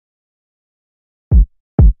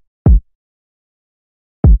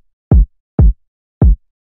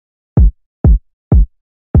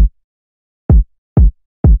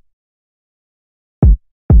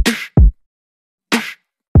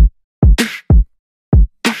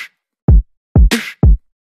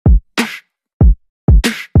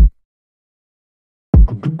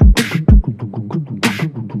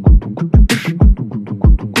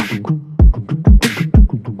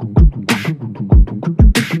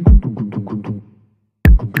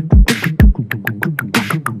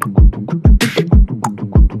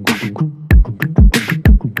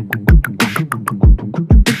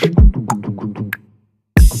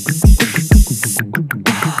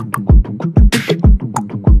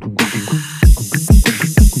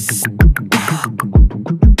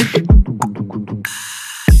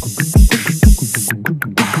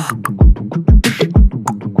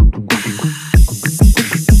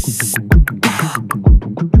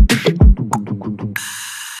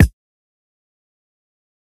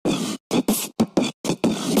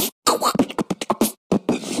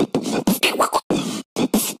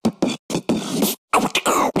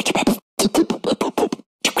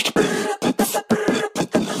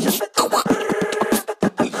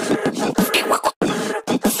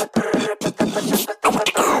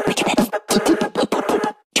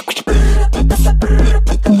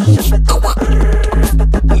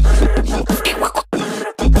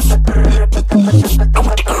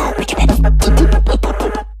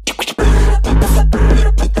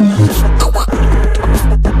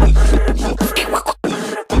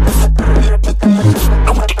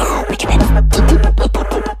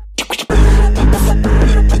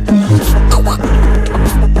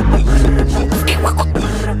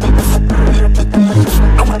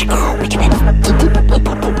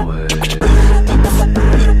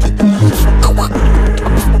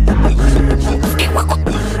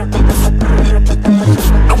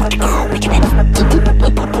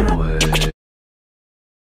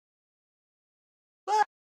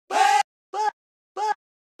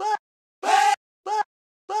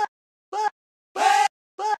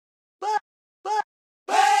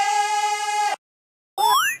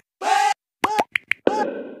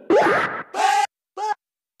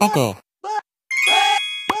Okay.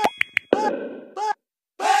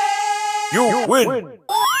 You win.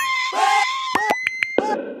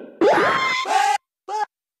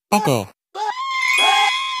 Okay.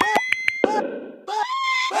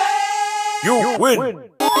 You win.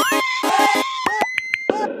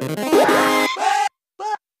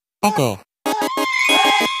 Okay.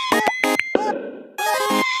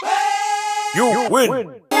 You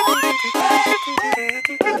win.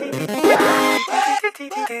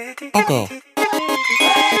 Okay.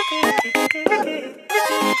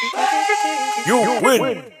 You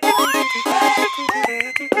win.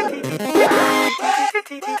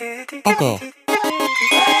 Okay.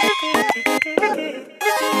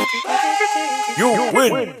 You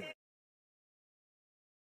win.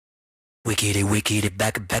 Wekiddy, Wekiddy,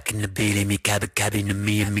 back in the building. Me cab into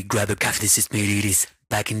me and me grab a calf. This is me, this.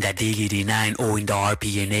 Back in that diggity 9, oh in the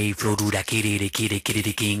RPNA. Flow through that kitty, the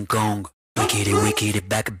King Kong. Wekiddy,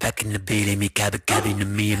 back in the building. Me cab into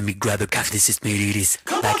me and me grab a calf. This is me, this.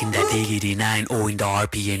 Back in that diggity 9, oh in the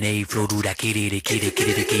RPNA. Flow through that kitty, the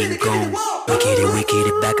King Kong. Wekiddy,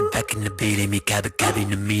 back in the building. Me cab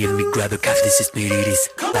into me and me grab a calf. This is me, this.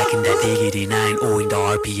 Back in that diggity 9, oh in the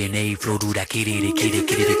RPNA. Flow through that kitty, the King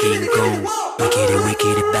Kong. Wekiddy,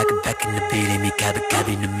 back in the building. Me cab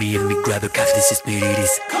into me and me grab a calf. This is me,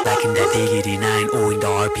 this. Back in that diggity 9, oh in the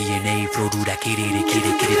RPNA. Flow through that kitty, the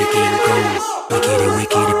King Kong. Wekiddy,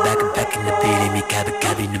 back in the building. Me cab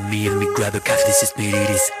into me and me grab a calf. This is me,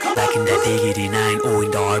 this. Back in that diggity 9, oh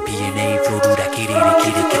in the RPNA. Flow through that kitty, the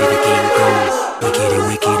King Kong. Wekiddy,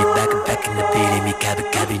 back in the building. Me cab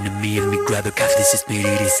into me and me grab a calf. This is me,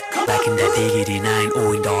 this. Back in that diggity 9,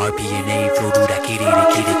 oh in the RPNA. Flow through that kitty,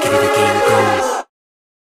 the King Kong.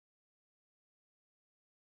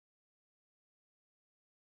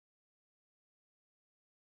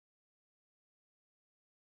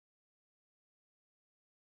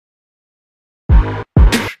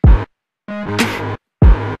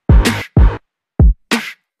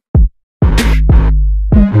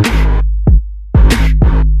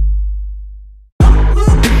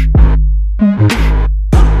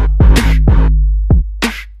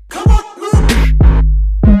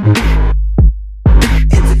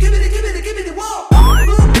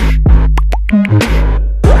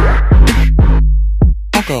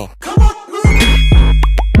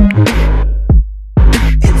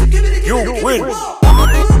 You win. Okay. You win.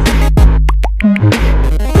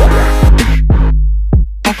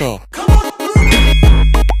 Okay.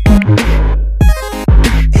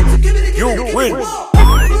 You win.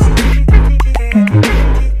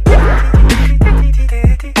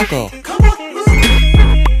 Okay.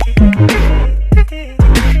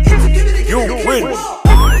 You win.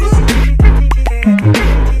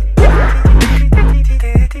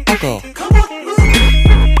 Okay.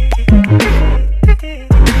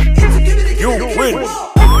 You win.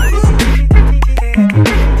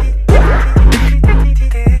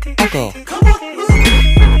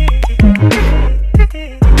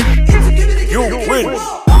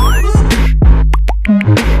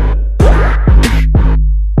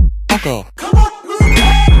 Okay.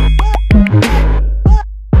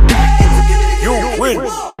 You win.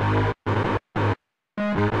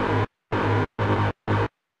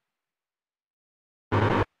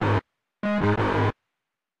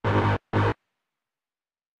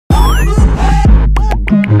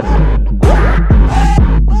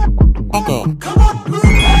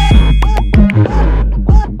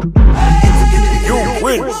 You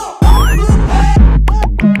win.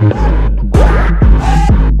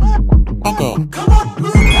 Okay.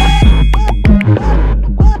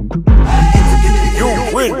 You win.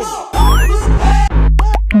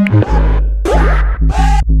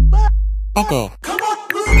 Okay.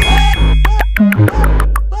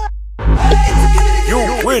 You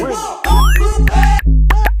win.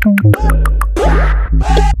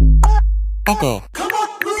 Okay.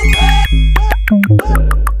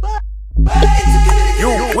 You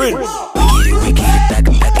win. Wekiddy, back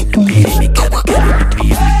in the building. Me cab into me and me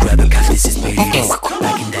grab a calf. This is me, this.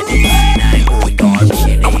 Back in that diggity 9, oh in the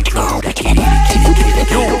RPNA. Flow through that kitty, the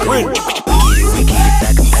King Kong. Wekiddy,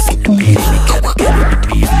 back in the building. Me cab into me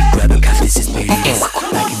and me grab a calf. This is me, this.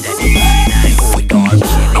 Back in that diggity 9, oh in the RPNA.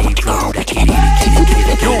 Flow through that kitty,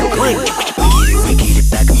 the King Kong. Wekiddy,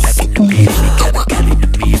 back in the building. Me cab into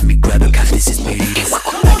me and me grab a calf. This is me, this.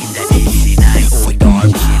 Back in that diggity 9, oh in the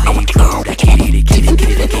RPNA. Flow through that kitty,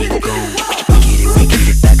 the King Kong.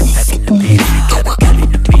 Wekiddy,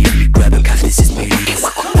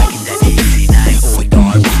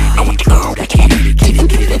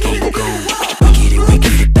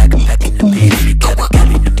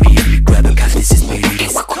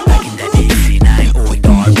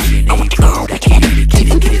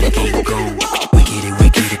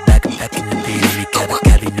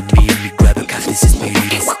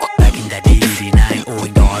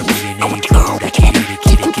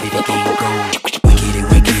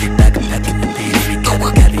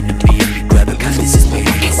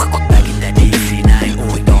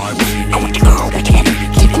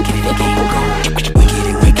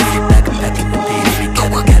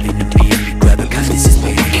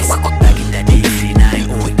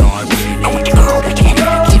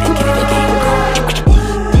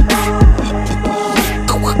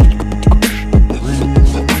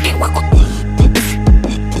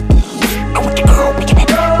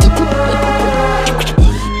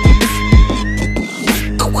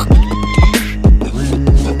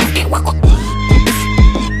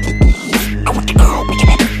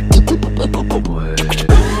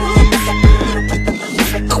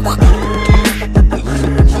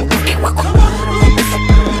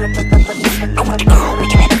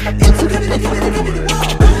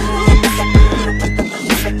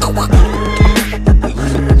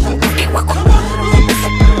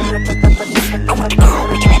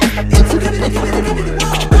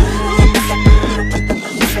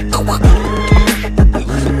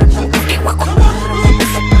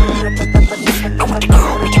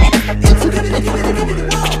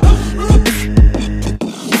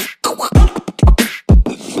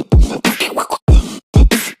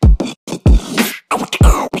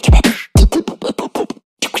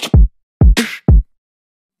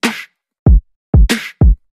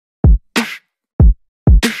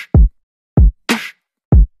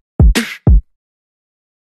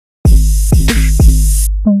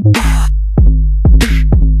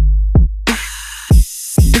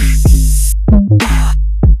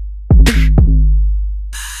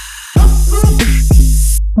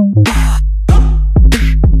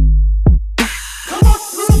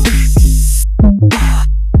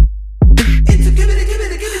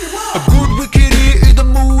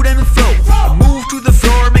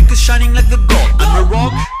 Shining like the gold. I'm a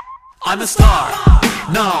rock, I'm a star.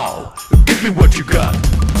 Now, give me what you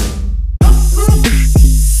got.